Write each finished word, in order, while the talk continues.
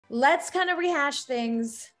let's kind of rehash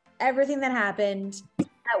things, everything that happened.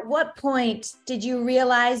 At what point did you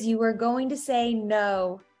realize you were going to say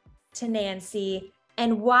no to Nancy?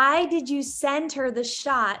 And why did you send her the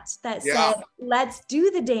shot that said, let's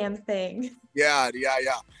do the damn thing? Yeah.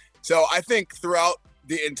 So I think throughout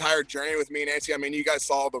the entire journey with me and Nancy, I mean, you guys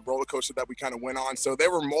saw the roller coaster that we kind of went on. So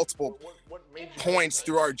there were multiple points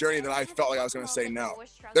through our journey that I felt like I was going to say no.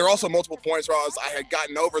 There were also multiple points where I had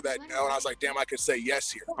gotten over that no, and I was like, damn, I could say yes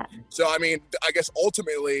here. So, I mean, I guess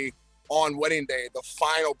ultimately on wedding day, the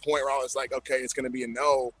final point where I was like, okay, it's going to be a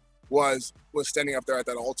no was standing up there at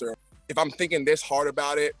that altar. If I'm thinking this hard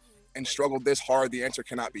about it and struggled this hard, the answer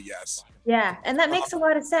cannot be yes. Yeah, and that makes a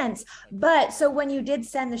lot of sense. But so when you did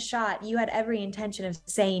send the shot, you had every intention of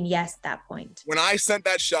saying yes at that point. When I sent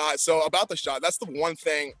that shot, so about the shot, that's the one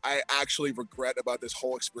thing I actually regret about this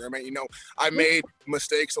whole experiment. You know, I made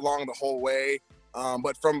mistakes along the whole way,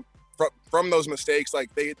 but from those mistakes,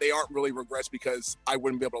 like they aren't really regrets because I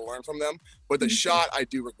wouldn't be able to learn from them. But the shot, I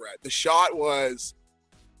do regret. The shot was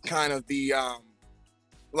kind of the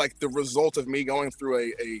like the result of me going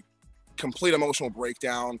through a complete emotional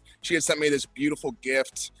breakdown. She had sent me this beautiful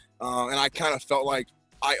gift, and I kind of felt like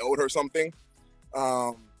I owed her something.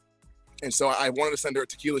 And so I wanted to send her a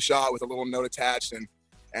tequila shot with a little note attached, and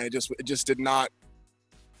it just did not,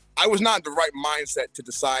 I was not in the right mindset to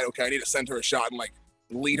decide, okay, I need to send her a shot and like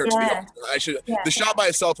lead her to the altar. The shot by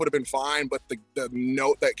itself would have been fine, but the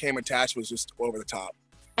note that came attached was just over the top.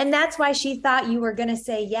 And that's why she thought you were going to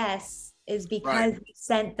say yes, is because you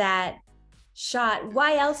sent that shot.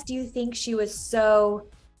 Why else do you think she was so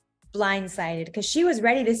blindsided? Because she was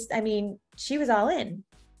ready to, I mean, she was all in.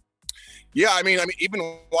 Yeah, I mean, even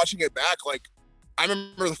watching it back, like, I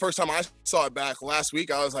remember the first time I saw it back last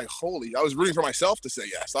week, I was like, I was rooting for myself to say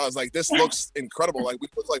yes. I was like, this looks incredible. Like, we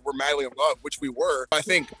look like we're madly in love, which we were. I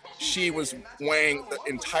think she was weighing the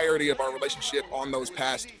entirety of our relationship on those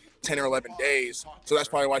past 10 or 11 days. So that's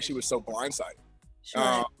probably why she was so blindsided.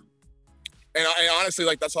 Sure. And I honestly,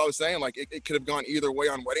 like, that's what I was saying. Like, it could have gone either way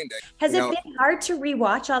on wedding day. Has it been hard to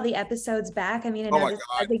rewatch all the episodes back? I mean, I know this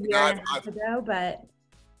was a year and a half ago, but.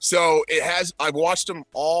 So it has, I've watched them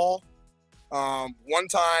all one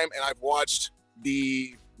time, and I've watched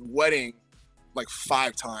the wedding like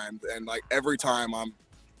 5 times. And like every time I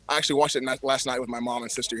actually watched it last night with my mom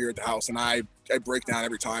and sister here at the house. And I break down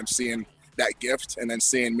every time seeing that gift and then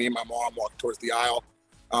seeing me and my mom walk towards the aisle.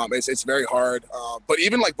 It's very hard. But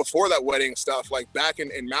even like before that wedding stuff, like back in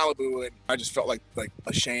Malibu, and I just felt like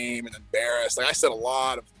ashamed and embarrassed. Like I said a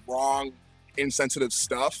lot of wrong, insensitive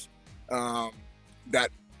stuff that,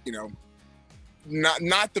 you know,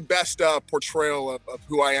 not the best portrayal of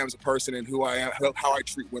who I am as a person and who I am, how I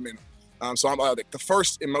treat women. So I'm like, the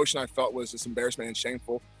first emotion I felt was just embarrassment and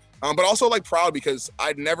shameful, but also like proud because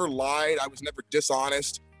I'd never lied. I was never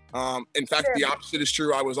dishonest. In fact, the opposite is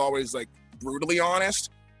true. I was always like brutally honest.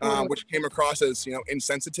 Which came across as, you know,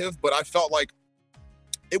 insensitive, but I felt like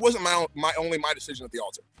it wasn't my decision at the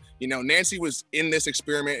altar. You know, Nancy was in this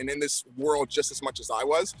experiment and in this world just as much as I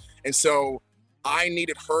was. And so I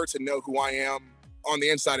needed her to know who I am on the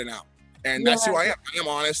inside and out. And that's who I am. I am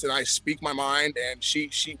honest and I speak my mind. And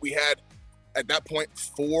we had at that point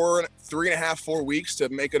 4 weeks to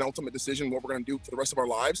make an ultimate decision what we're going to do for the rest of our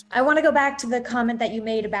lives. I want to go back to the comment that you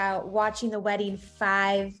made about watching the wedding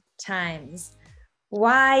 5 times.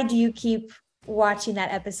 Why do you keep watching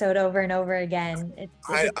that episode over and over again? It's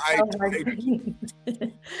like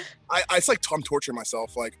I'm torturing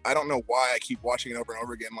myself. Like, I don't know why I keep watching it over and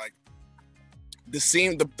over again. Like the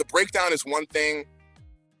scene, the breakdown is one thing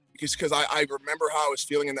because I remember how I was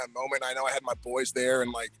feeling in that moment. I know I had my boys there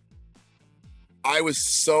and like, I was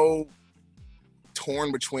so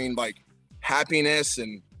torn between like happiness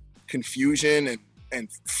and confusion and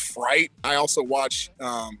fright. I also watch,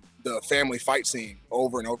 the family fight scene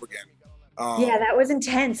over and over again. Yeah, that was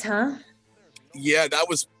intense, huh? Yeah, that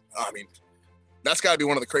was, I mean, that's gotta be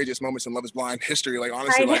one of the craziest moments in Love is Blind history. Like,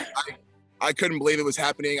 honestly, like I couldn't believe it was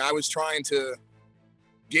happening. I was trying to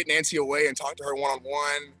get Nancy away and talk to her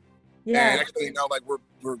one-on-one. Yeah. And actually, you know, like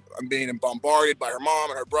I'm being bombarded by her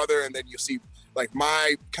mom and her brother. And then you see like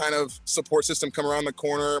my kind of support system come around the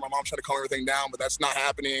corner. My mom's trying to calm everything down, but that's not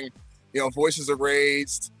happening. You know, voices are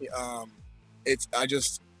raised.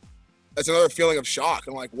 That's another feeling of shock.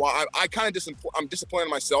 And like, why I'm disappointed in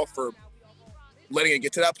myself for letting it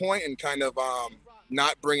get to that point and kind of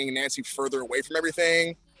not bringing Nancy further away from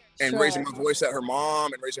everything and raising my voice at her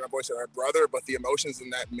mom and raising my voice at her brother. But the emotions in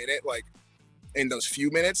that minute, like in those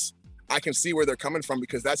few minutes, I can see where they're coming from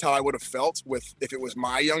because that's how I would have felt if it was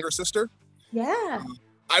my younger sister. Yeah.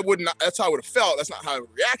 I would not, that's how I would have felt. That's not how I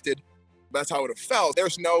reacted, but that's how I would have felt.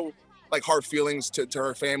 There's no like hard feelings to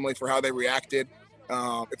her family for how they reacted.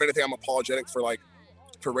 If anything, I'm apologetic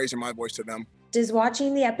for raising my voice to them. Does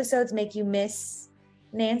watching the episodes make you miss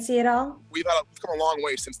Nancy at all? We've come a long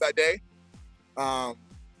way since that day.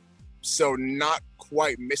 So not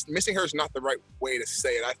quite missing her is not the right way to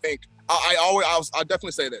say it. I think I'll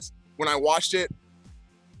definitely say this. When I watched it,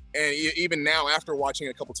 and even now after watching it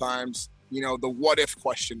a couple times, you know, the what if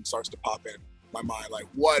question starts to pop in my mind. Like,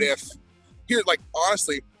 what if,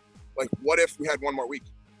 honestly, what if we had one more week?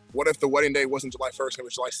 What if the wedding day wasn't July 1st and it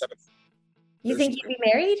was July 7th? You think you'd be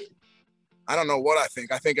married? I don't know what I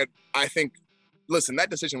think. I think, listen, that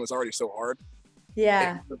decision was already so hard.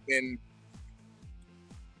 Yeah.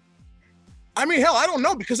 I mean, hell, I don't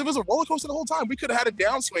know, because it was a roller coaster the whole time. We could have had a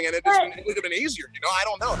downswing and it would have been easier, you know? I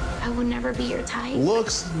don't know. I will never be your type.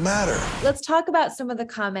 Looks matter. Let's talk about some of the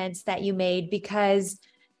comments that you made, because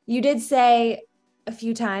you did say a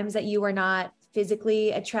few times that you were not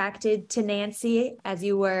physically attracted to Nancy as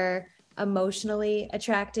you were emotionally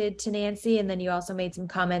attracted to Nancy. And then you also made some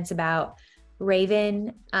comments about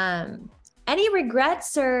Raven. Any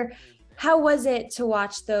regrets, or how was it to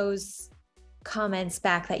watch those comments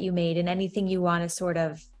back that you made, and anything you want to sort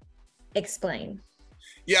of explain?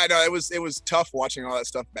 Yeah, no, it was tough watching all that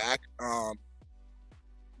stuff back.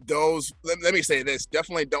 Let me say this,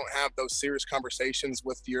 definitely don't have those serious conversations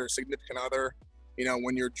with your significant other, you know,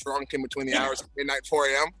 when you're drunk in between the hours of midnight, 4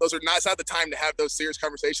 a.m. Those are not, it's not the time to have those serious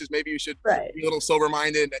conversations. Maybe you should be a little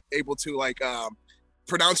sober-minded, able to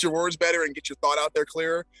pronounce your words better and get your thought out there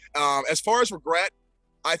clearer. As far as regret,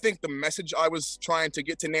 I think the message I was trying to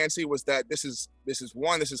get to Nancy was that this is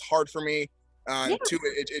hard for me. Two,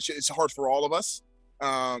 it's hard for all of us,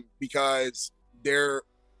 because they're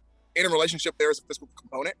in a relationship. There's a physical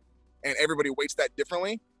component, and everybody weights that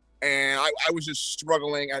differently. And I was just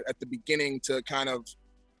struggling at the beginning to kind of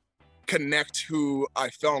connect who I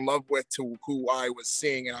fell in love with to who I was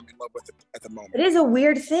seeing and I'm in love with at the moment. It is a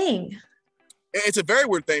weird thing. It's a very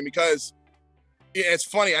weird thing, because it's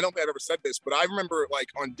funny. I don't think I've ever said this, but I remember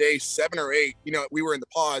on day 7 or 8, you know, we were in the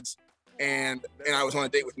pods and I was on a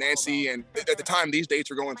date with Nancy. And at the time, these dates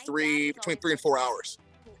were going between 3 and 4 hours.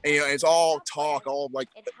 And, you know, it's all talk, all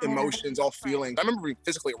emotions, all feelings. I remember being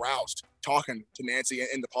physically aroused talking to Nancy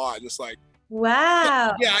in the pod, just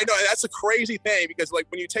wow. Yeah, I know. That's a crazy thing, because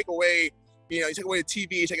when you take away, you take away the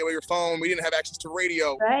TV, you take away your phone, we didn't have access to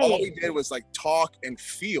radio. Right. All we did was talk and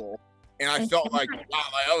feel. And I felt wow,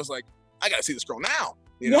 I was I got to see this girl now,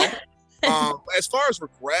 you know? Yeah. As far as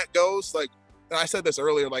regret goes, and I said this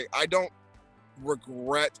earlier, I don't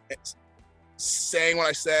regret saying what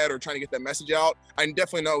I said or trying to get that message out. I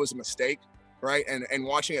definitely know it was a mistake, right? And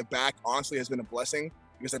watching it back, honestly, has been a blessing,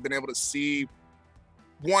 because I've been able to see,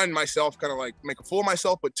 one, myself kind of make a fool of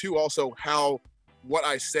myself, but two, also how what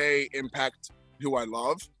I say impact who I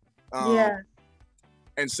love. Yeah.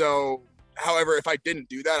 And so, however, if I didn't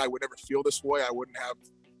do that, I would never feel this way. I wouldn't have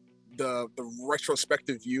the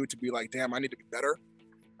retrospective view to be damn, I need to be better.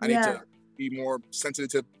 I need to be more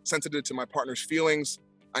sensitive to my partner's feelings.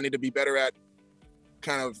 I need to be better at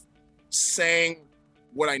kind of saying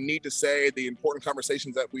what I need to say, the important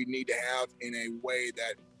conversations that we need to have in a way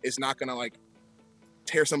that is not going to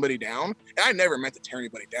tear somebody down. And I never meant to tear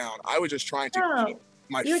anybody down. I was just trying to keep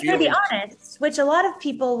my feelings. You were trying to be honest, which a lot of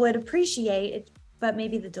people would appreciate, but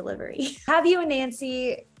maybe the delivery. Have you and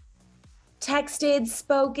Nancy texted,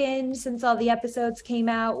 spoken since all the episodes came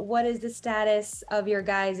out? What is the status of your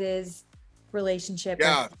guys' relationship,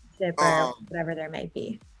 or whatever there might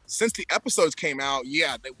be? Since the episodes came out,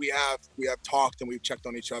 that we have talked and we've checked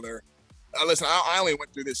on each other. Listen, I only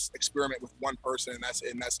went through this experiment with one person, and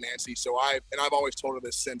that's Nancy. So I've always told her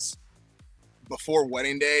this since before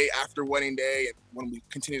wedding day, after wedding day, and when we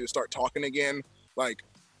continue to start talking again.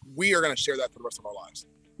 We are going to share that for the rest of our lives.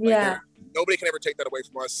 Nobody can ever take that away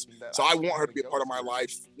from us. So I want her to be a part of my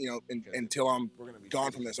life, until I'm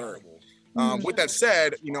gone from this earth. With that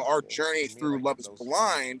said, our journey through Love is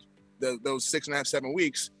Blind, those 6.5, 7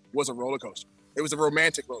 weeks, was a roller coaster. It was a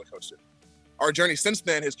romantic roller coaster. Our journey since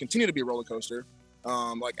then has continued to be a roller coaster.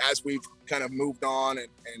 As we've kind of moved on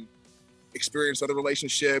and experienced other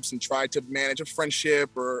relationships and tried to manage a friendship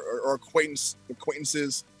or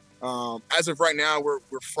acquaintances. As of right now, we're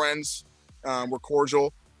friends. We're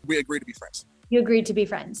cordial. We agreed to be friends. You agreed to be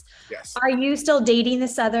friends. Yes. Are you still dating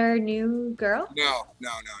this other new girl? No.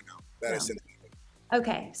 That is syndicated.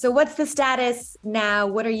 Okay. So what's the status now?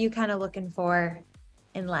 What are you kind of looking for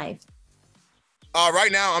in life?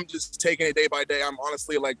 Right now, I'm just taking it day by day. I'm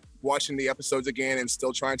honestly watching the episodes again and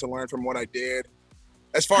still trying to learn from what I did.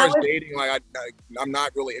 As far as dating, I'm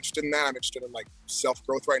not really interested in that. I'm interested in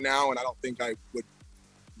self-growth right now, and I don't think I would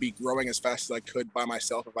be growing as fast as I could by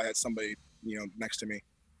myself if I had somebody, next to me.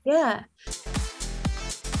 Yeah.